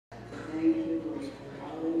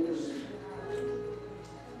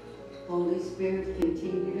Spirit,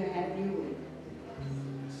 continue to have your way.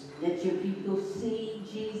 Let your people see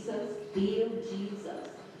Jesus, feel Jesus,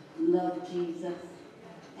 love Jesus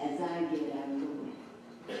as I get out of the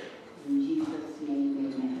way. In Jesus'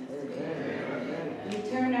 name, amen. Amen. We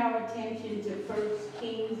turn our attention to 1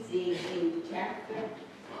 Kings, the 18th chapter,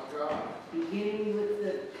 beginning with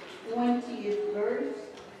the 20th verse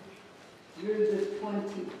through the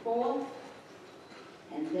 24th.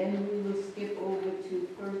 And then we will skip over to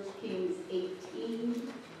 1 Kings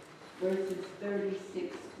 18, verses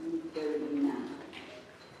 36 through 39.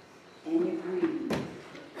 And it reads,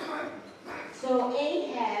 So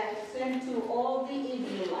Ahab sent to all the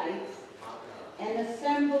Israelites and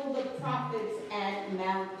assembled the prophets at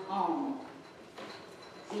Mount Carmel.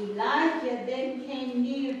 Elijah then came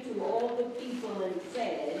near to all the people and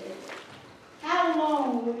said, How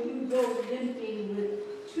long will you go limping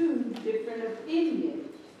with two different opinions?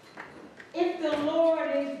 If the Lord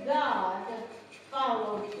is God,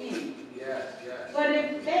 follow him. Yes. But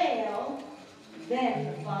if Baal,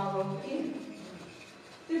 then follow him.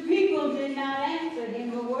 The people did not answer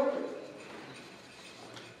him a word.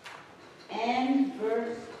 And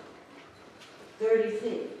verse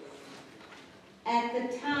 36. At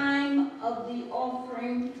the time of the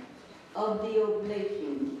offering of the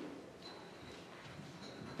oblation.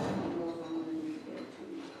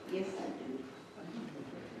 Yes, I do.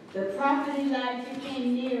 The prophet Elijah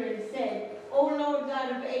came near and said, O Lord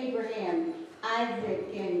God of Abraham, Isaac,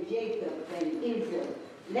 and Jacob, and Israel,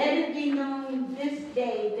 let it be known this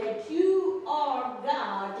day that you are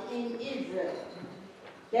God in Israel,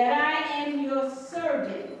 that I am your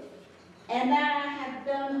servant, and that I have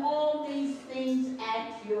done all these things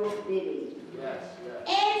at your bidding. Yes.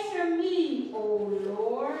 Answer me, O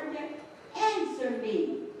Lord, answer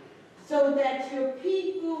me, so that your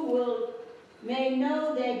people may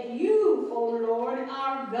know that you, O Lord,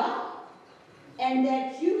 are God, and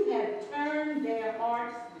that you have turned their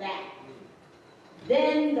hearts back.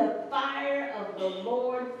 Then the fire of the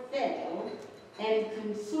Lord fell and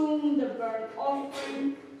consumed the burnt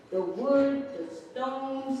offering, the wood, the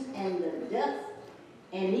stones, and the dust,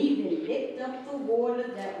 and even licked up the water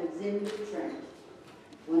that was in the trench.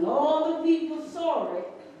 When all the people saw it,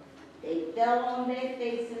 they fell on their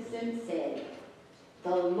faces and said,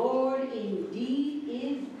 The Lord indeed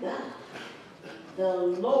is God. The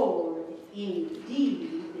Lord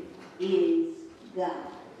indeed is God.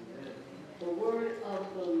 The word of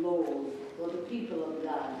the Lord for the people of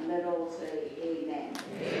God. Let all say amen.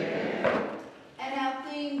 Amen. And our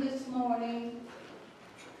theme this morning,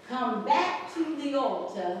 come back to the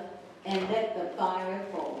altar and let the fire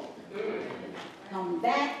fall. Come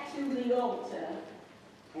back to the altar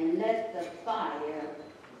and let the fire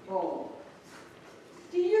fall.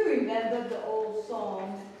 Do you remember the old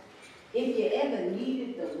song, If You Ever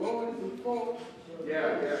Needed the Lord Before?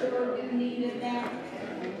 Yeah. Sure you need him now.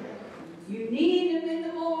 You need him in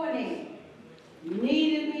the morning. You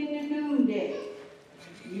need him in the noonday.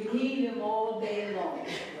 You need him all day long.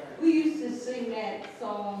 We used to sing that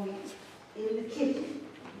song in the kitchen.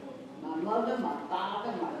 My mother, my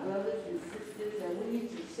father, my brothers and sisters, and we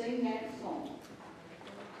used to sing that song.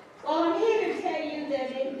 Well, I'm here to tell you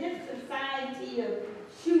that in this society of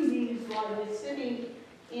shootings while you're sitting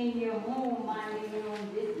in your home minding your own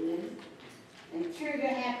business, and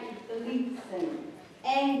trigger-happy police and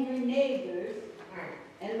angry neighbors,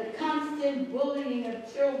 and the constant bullying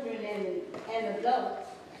of children and adults,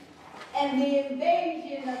 and the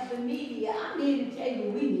invasion of the media, I'm here to tell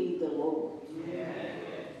you we need the Lord.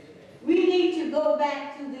 We need to go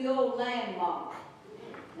back to the old landmark,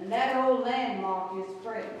 and that old landmark is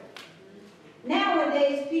prayer.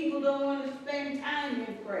 Nowadays, people don't want to spend time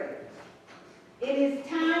in prayer. It is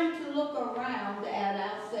time to look around at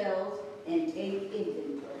ourselves and take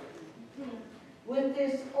inventory. With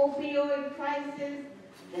this opioid crisis,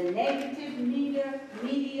 the negative media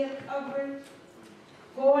coverage,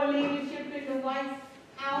 poor leadership in the White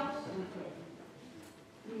House,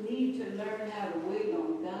 we need to learn how to wait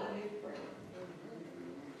on God in prayer.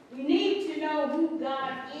 We need to know who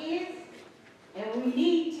God is, and we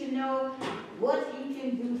need to know what he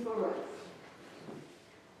can do for us.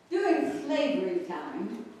 During slavery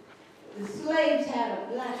time, the slaves had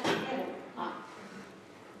a black kettle pot,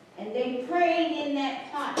 and they prayed in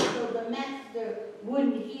that pot so the master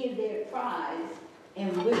wouldn't hear their cries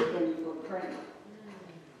and whip them for praying.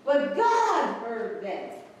 But God heard them,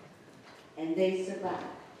 and they survived.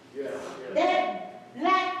 That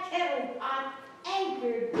black kettle pot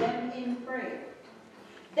anchored them in prayer.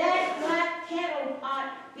 That black kettle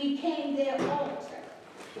pot became their altar.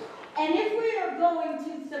 And if we are going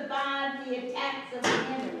to survive the attacks of the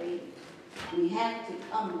enemy, we have to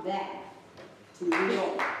come back to the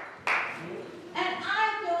altar. And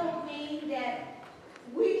I don't mean that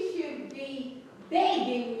we should be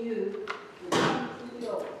begging you to come to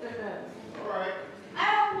the altar. All right.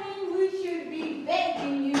 I don't mean we should be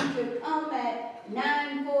begging you to come at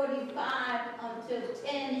 9:45 until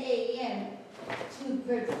 10 a.m. to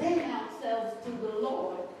present ourselves to the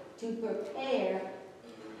Lord to prepare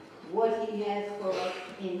what He has for us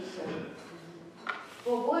in service.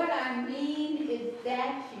 But what I mean is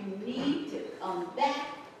that you need to come back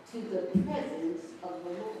to the presence of the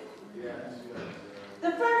Lord. Yes, yes.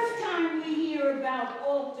 The first time we hear about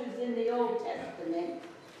altars in the Old Testament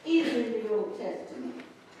is in the Old Testament.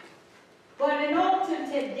 But an altar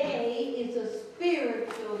today is a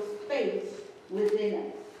spiritual space within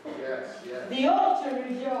us. Yes, yes. The altar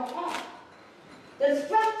is your heart. The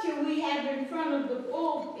structure we have in front of the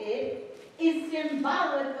pulpit is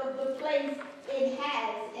symbolic of the place it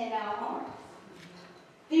has in our hearts.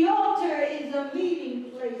 The altar is a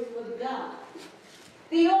meeting place with God.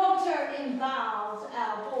 The altar involves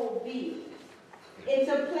our whole being. It's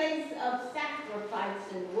a place of sacrifice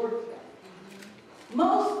and worship.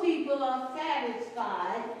 Most people are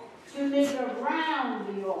satisfied to live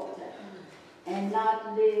around the altar and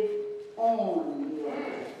not live on the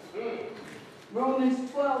altar. Romans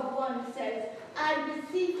 12:1 says, I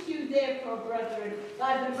beseech you therefore, brethren,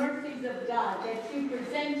 by the mercies of God, that you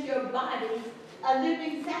present your bodies a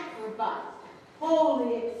living sacrifice,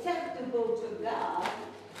 wholly acceptable to God,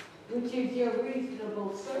 which is your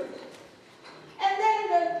reasonable service. And then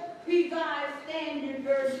the Revised Standard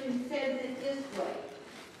Version says it this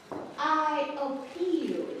way, I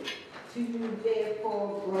appeal to you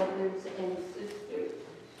therefore, brothers and sisters,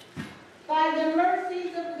 by the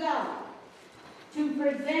mercies of God, to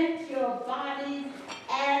present your bodies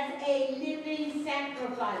as a living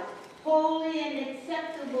sacrifice, holy and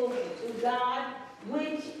acceptable to God,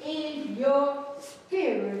 which is your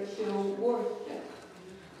spiritual worship.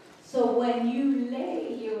 So when you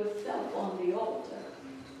lay yourself on the altar,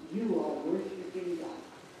 you are worshiping God.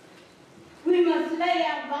 We must lay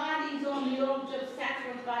our bodies on the altar of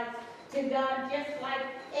sacrifice to God, just like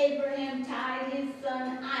Abraham tied his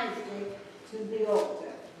son Isaac to the altar.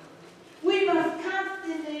 We must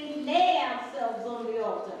constantly lay ourselves on the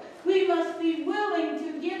altar. We must be willing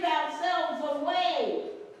to give ourselves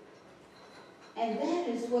away. And that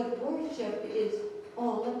is what worship is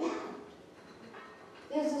all about.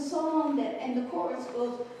 There's a song that, and the chorus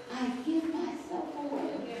goes, I give myself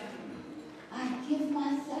away. I give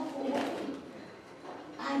myself away.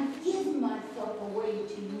 I give myself away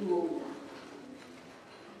to you, O God.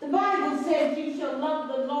 The Bible says you shall love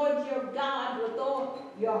the Lord your God with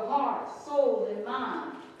all your heart, soul, and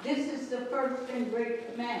mind. This is the first and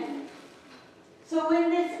great commandment. So in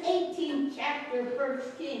this 18th chapter of 1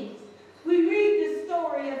 Kings, we read the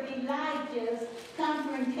story of Elijah's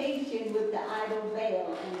confrontation with the idol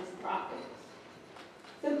Baal and his prophets.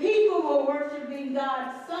 The people were worshiping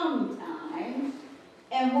God sometimes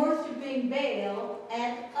and worshiping Baal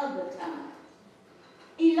at other times.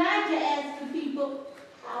 Elijah asked the people,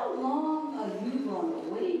 how long are you going to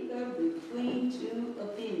waver between two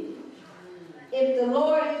opinions? If the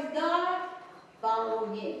Lord is God,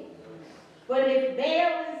 follow him. But if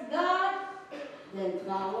Baal is God, then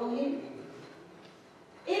follow him.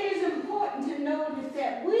 It is important to notice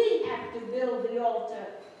that we have to build the altar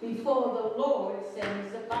before the Lord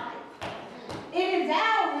sends the fire. It is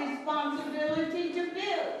our responsibility to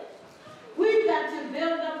build. We've got to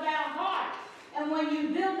build up our hearts. And when you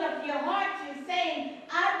build up your heart, you're saying,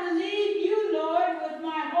 I believe you, Lord, with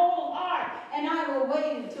my whole heart, and I will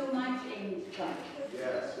wait until my change comes.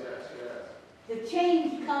 Yes, yes, yes. The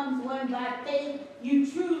change comes when by faith you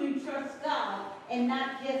truly trust God and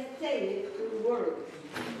not just say it through words.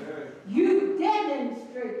 You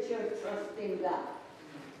demonstrate your trust in God.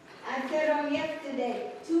 I said on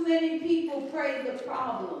yesterday, too many people pray the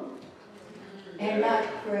problem and not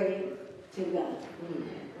pray to God.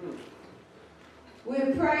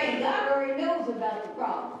 We're praying, God already knows about the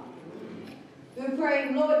problem. We're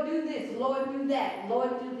praying, Lord, do this, Lord, do that,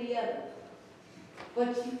 Lord, do the other.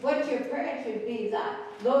 But what your prayer should be is,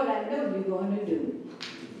 Lord, I know you're going to do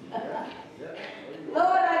it.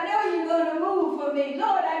 Lord, I know you're going to move for me.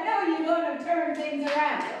 Lord, I know you're going to turn things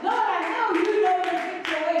around. Lord, I know you know the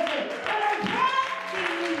situation. But I'm trusting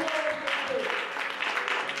you, Lord, to do it.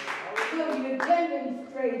 So you're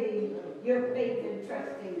demonstrating your faith and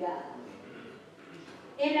trust in God.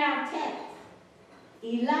 In our text,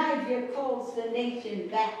 Elijah calls the nation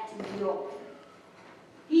back to the altar.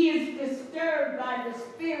 He is disturbed by the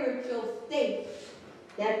spiritual state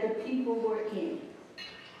that the people were in.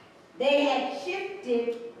 They had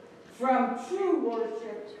shifted from true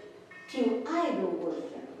worship to idol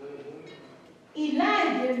worship.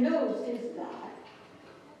 Elijah knows his God.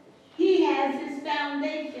 He has his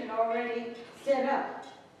foundation already set up.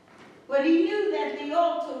 But he knew that the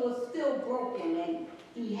altar was still broken and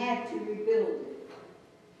he had to rebuild it.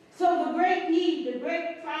 So the great need, the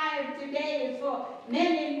great cry of today is for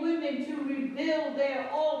men and women to rebuild their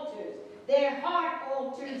altars, their heart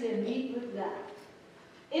altars, and meet with God.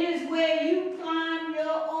 It is where you climb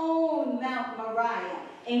your own Mount Moriah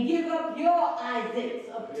and give up your Isaacs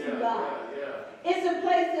up to God. It's a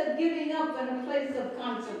place of giving up and a place of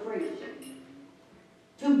consecration.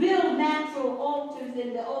 To build natural altars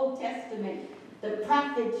in the Old Testament, the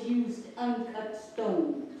prophets used uncut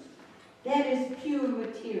stones. That is pure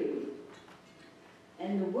material.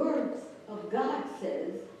 And the words of God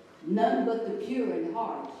says, none but the pure in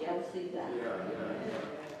heart shall see God.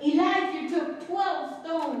 Elijah took 12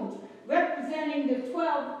 stones representing the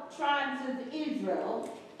 12 tribes of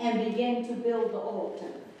Israel and began to build the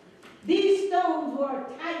altar. These stones were a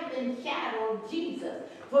type and shadow of Jesus,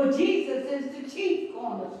 for Jesus is the chief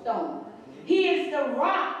cornerstone. He is the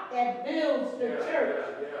rock that builds the church,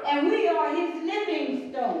 and we are his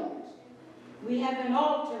living stones. We have an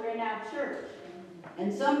altar in our church,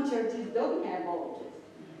 and some churches don't have altars.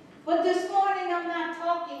 But this morning I'm not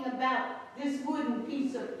talking about this wooden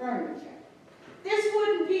piece of furniture. This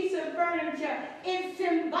wooden piece of furniture is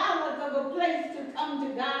symbolic of a place to come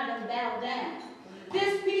to God and bow down.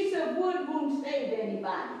 This piece of wood won't save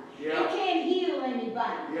anybody. It can't heal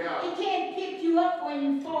anybody. It can't pick you up when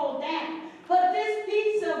you fall down. But this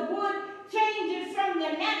piece of wood changes from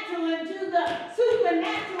the natural into the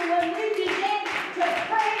supernatural when we begin to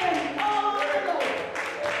pray and call on the Lord.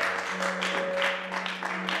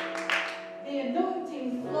 The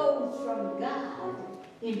anointing flows from God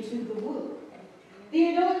into the wood.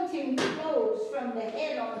 The anointing flows from the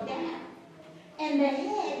head on down. And the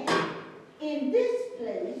head in this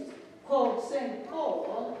place, called St.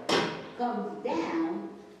 Paul, comes down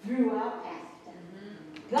through our pastor.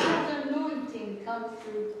 God's anointing comes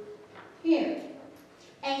through him.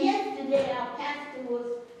 And yesterday our pastor was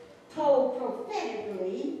told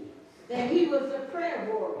prophetically that he was a prayer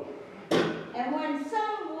warrior. And when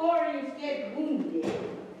some warriors get wounded,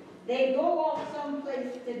 they go off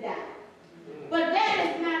someplace to die. But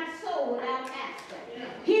that is not so with our pastor.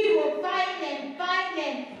 He will fight and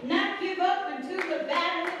not give up until the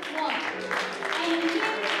battle is won. And he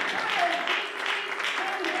will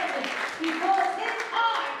from heaven because his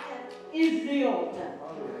heart is the altar.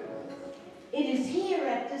 It is here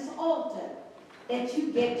at this altar that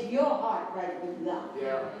you get your heart right with God.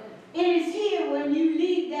 It is here when you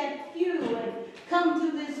leave that pew and come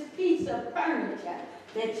to this piece of furniture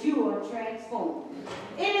that you are transformed.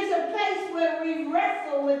 It is a place where we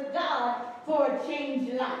wrestle with God for a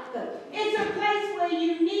changed life. It's a place where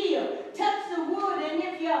you kneel, touch the wood, and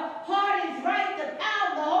if your heart is right, the power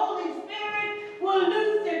of the Holy Spirit will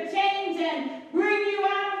loose the chains and bring you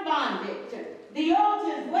out of bondage. The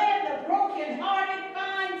altar is where the brokenhearted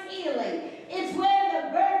finds healing. It's where the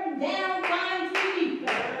burdened down finds relief.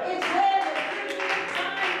 It's where the Christian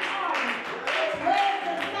finds pardon. It's where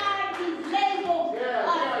society's labeled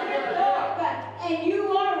and you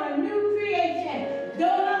are a new creation.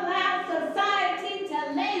 Don't allow society to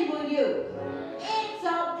label you. It's a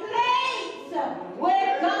place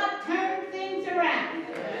where God turns things around.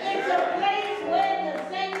 It's a place where the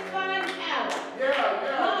saints find power.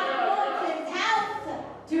 God wants his house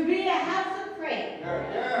to be a house of prayer.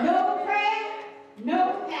 No prayer,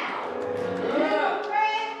 no power. Little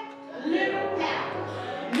prayer, little power.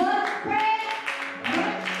 Much prayer,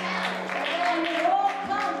 much power. And it all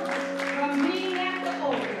comes from being at the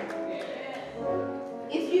altar.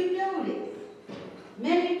 If you notice,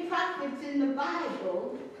 many prophets in the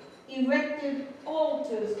Bible erected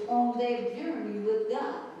altars on their journey with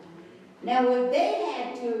God. Now, if they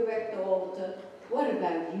had to erect the altar, what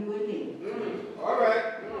about you and me? All right.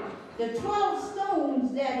 The 12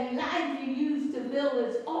 stones that Elijah used to build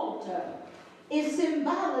his altar is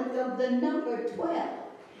symbolic of the number 12.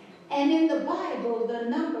 And in the Bible, the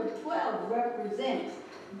number 12 represents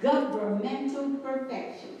governmental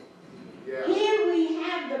perfection. Here we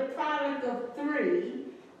have the product of 3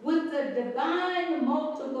 with the divine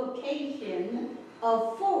multiplication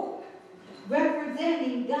of 4,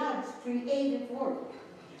 representing God's creative work.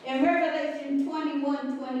 In Revelation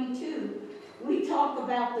 21:22, we talk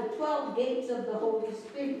about the 12 gates of the Holy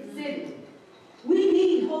City. We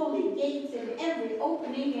need holy gates in every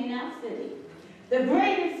opening in our city. The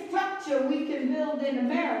greatest structure we can build in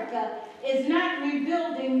America is not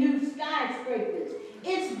rebuilding new skyscrapers.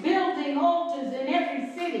 It's building altars in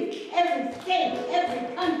every city, every state,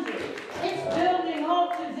 every country. It's building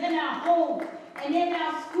altars in our and in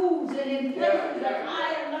our schools and in places of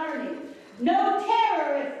higher learning. No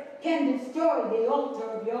terrorist can destroy the altar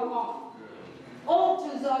of your heart.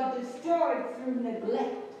 Altars are destroyed through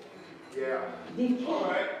neglect,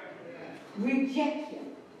 decay,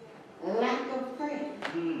 rejection, lack of prayer.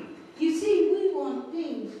 You see, we want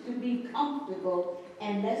things to be comfortable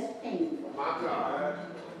and less painful. My God.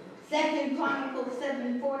 2 Chronicles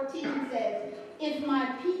 7:14 says, if my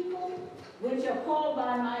people, which are called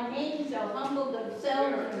by my name, shall humble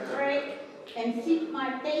themselves and pray and seek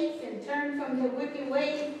my face and turn from their wicked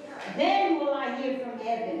ways, then will I hear from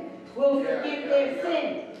heaven, will forgive their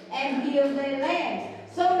sins and heal their land.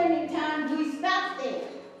 So many times we stop there.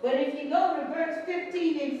 But if you go to verse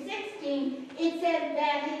 15 and 16, it says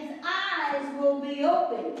that his eyes will be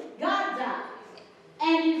open, God's eyes,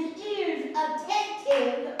 and his ears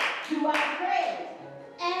attentive to our prayers.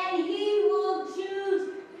 And he will choose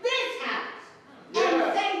this house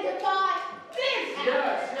and sanctify this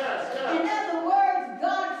house. In other words,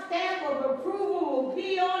 God's stamp of approval will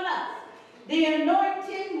be on us. The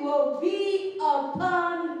anointing will be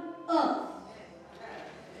upon us.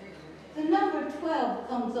 The number 12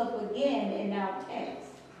 comes up again in our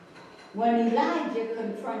text when Elijah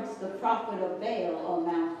confronts the prophet of Baal on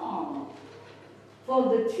Mount Carmel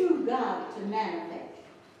for the true God to manifest.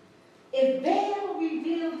 If Baal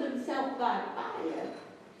revealed himself by fire,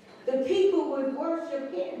 the people would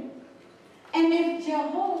worship him. And if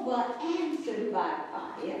Jehovah answered by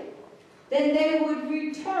fire, then they would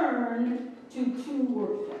return to true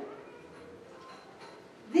worship.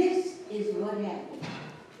 This is what happened.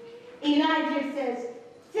 Elijah says,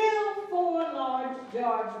 fill 4 large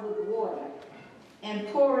jars with water and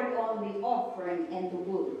pour it on the offering and the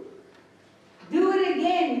wood. Do it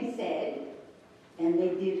again, he said, and they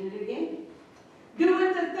did it again. Do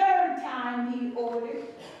it the 3rd time, he ordered,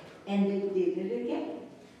 and they did it again.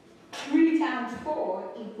 3 times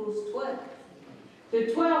 4 equals 12.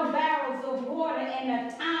 The 12 barrels of water in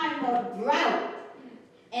a time of drought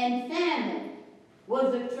and famine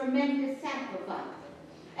was a tremendous sacrifice.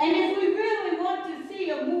 And if we really want to see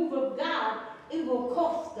a move of God, it will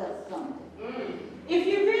cost us something. If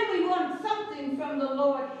you really want something from the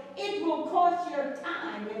Lord, it will cost your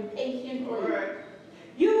time and patience.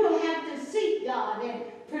 You will have to seek God and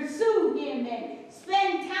pursue him and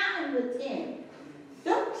spend time with him.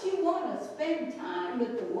 Don't you want to spend time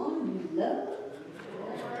with the one you love?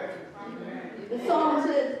 The song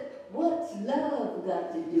says, what's love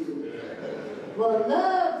got to do with it? Well,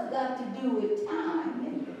 love's got to do with time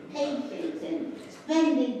and patience and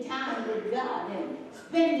spending time with God and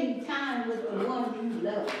spending time with the one you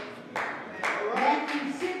love.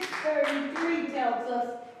 Matthew 6:33 tells us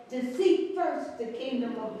to seek first the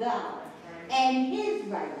kingdom of God and his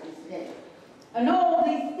righteousness, and all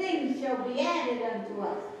these things shall be added unto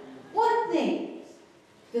us. What things?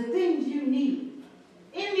 The things you need.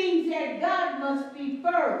 It means that God must be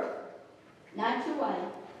first, not your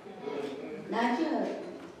wife, not your husband,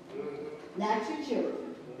 not your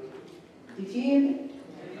children. Did you hear me?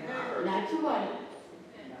 Not your wife,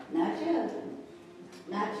 not your husband,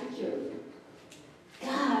 not your children.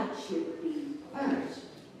 God should be first.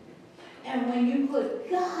 And when you put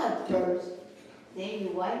God first, then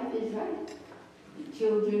your wife is right, your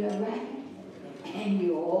children are right, and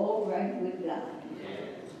you're all right with God.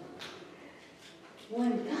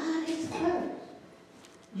 When God is first,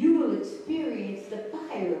 you will experience the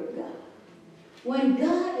fire of God. When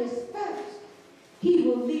God is first, he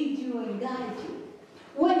will lead you and guide you.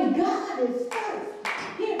 When God is first,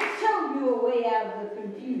 he'll show you a way out of the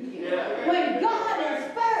confusion. When God is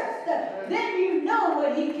first, then you know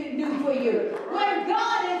what he can do for you. When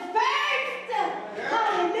God is first,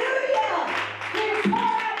 hallelujah, he'll pour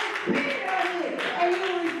out his spirit on you, and you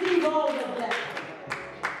will receive all the blessings.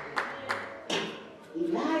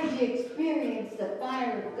 Elijah experienced the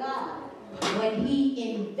fire of God when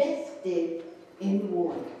he invested in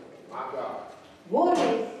water. Water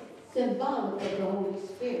is symbolic of the Holy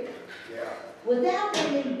Spirit. Without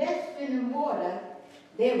an investment in water,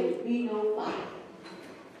 there would be no fire.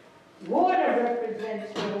 Water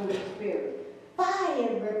represents the Holy Spirit.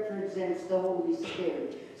 Fire represents the Holy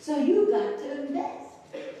Spirit. So you got to invest.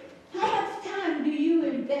 How much time do you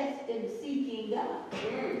invest in seeking God?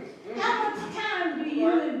 How much time do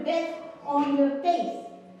you invest on your face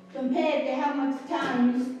compared to how much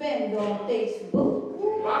time you spend on Facebook?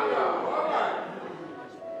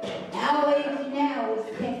 Our age now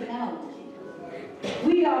is technology.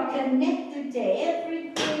 We are connected to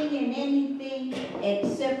everything and anything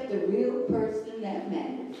except the real person that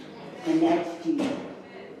matters, and that's Jesus.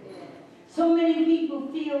 So many people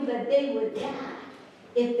feel that they would die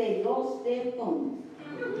if they lost their phone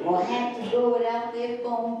or had to go without their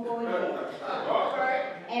phone for a day.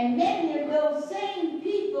 And many of those same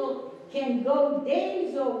people can go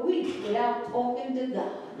days or weeks without talking to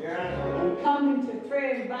God and coming to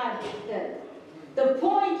prayer and Bible study. The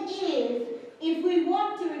point is, if we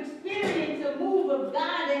want to experience a move of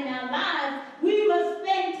God in our lives, we must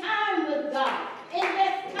spend time with God.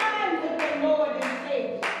 Invest time with the Lord and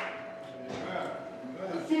Savior.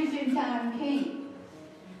 Decision time came,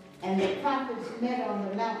 and the prophets met on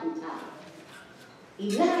the mountaintop.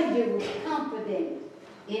 Elijah was confident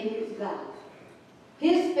in his God.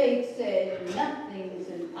 His faith said nothing is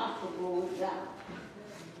impossible with God.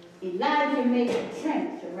 Elijah made a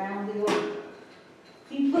trench around the altar.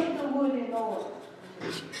 He put the wood in order.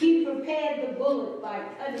 He prepared the bullet by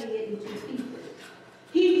cutting it into pieces.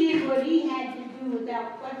 He did what he had to do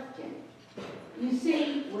without question. You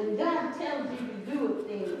see, when God tells you to do a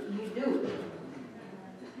thing, you do it.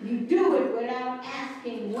 You do it without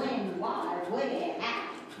asking when, why, where, how.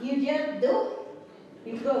 You just do it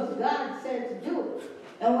because God says do it.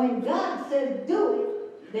 And when God says do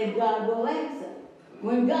it, then God will answer.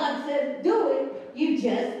 When God says do it, you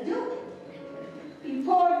just do it. He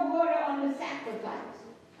poured water on the sacrifice.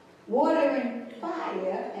 Water and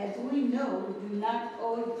fire, as we know, do not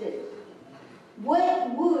coexist.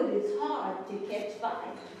 Wet wood is hard to catch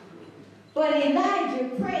fire. But Elijah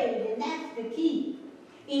prayed, and that's the key.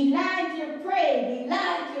 Elijah prayed,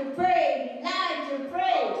 Elijah prayed, Elijah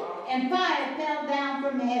prayed, and fire fell down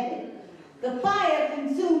from heaven. The fire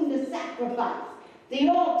consumed the sacrifice. The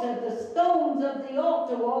altar, the stones of the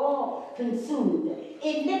altar were all consumed.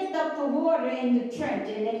 It lifted up the water in the trench,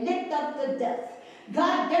 and it lifted up the dust.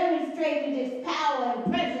 God demonstrated his power and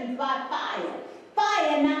presence by fire.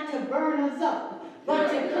 Fire not to burn us up, but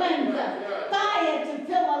to cleanse us. Fire to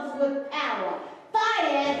fill us with power.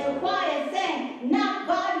 Fire, as the choir sang, not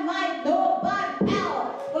by might nor by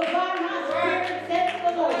power, but by my spirit, says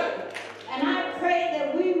the Lord. And I pray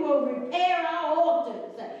that we will repair our altars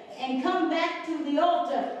and come back to the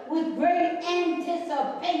altar with great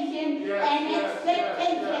anticipation and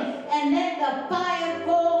expectation, and let the fire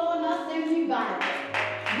fall on us and revive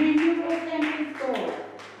us, renew us and restore.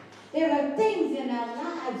 There are things in our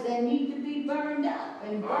lives that need to be burned up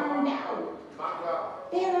and burned out.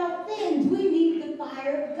 There are things we need the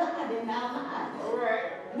fire of God in our lives.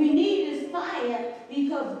 We need his fire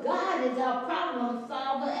because God is our problem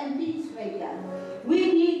solver and peacemaker.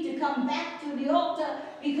 We need to come back to the altar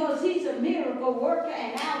because he's a miracle worker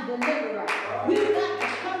and our deliverer. We've got to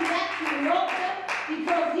come back to the altar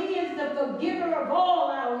because he is the forgiver of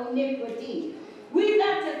all our iniquity. We've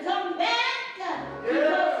got to come back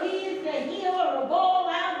because he is the healer of all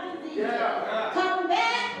our diseases. Come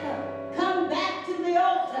back to the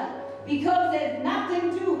altar because there's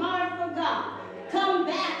nothing too hard for God. Come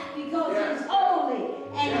back because he's holy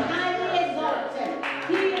and highly exalted.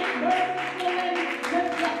 He is merciful and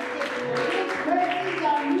majestic. His mercies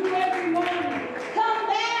are new every morning. Come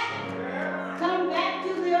back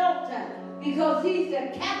to the altar because he's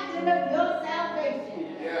the captain of your salvation.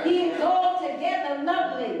 He is altogether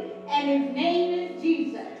lovely and his name is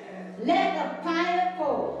Jesus. Let the fire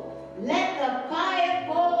fall. Let the fire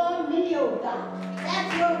fall on me, oh God.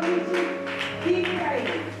 That's what we do. Keep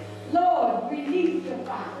praying. Lord, release the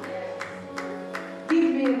fire. Give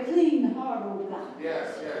me a clean heart, oh God.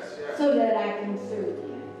 Yes. So that I can serve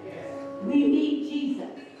you. We need Jesus.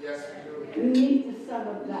 Yes, we We need the Son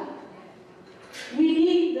of God. We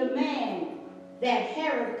need the man that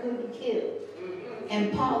Herod couldn't kill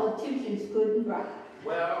and politicians couldn't bribe.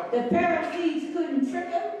 The Pharisees couldn't trick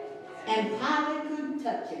him and Pilate couldn't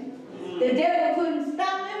touch him. The devil couldn't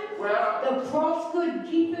stop him. The cross couldn't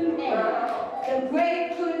keep him down. The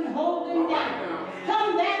grave couldn't hold him down.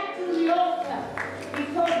 Come back to the altar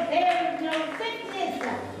because there is no sickness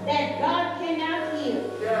that God cannot heal.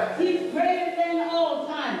 He's greater than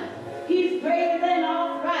Alzheimer's. He's greater than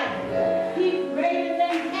arthritis. He's greater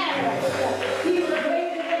than cataract. He's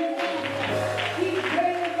greater than cancer. He's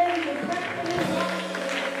greater than depression and hospital.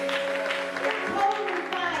 Holy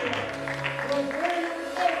fire will burn up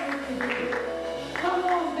everything. Come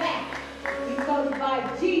on back because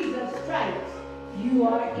by Jesus' stripes you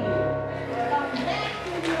are healed. Come back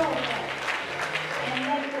to the altar.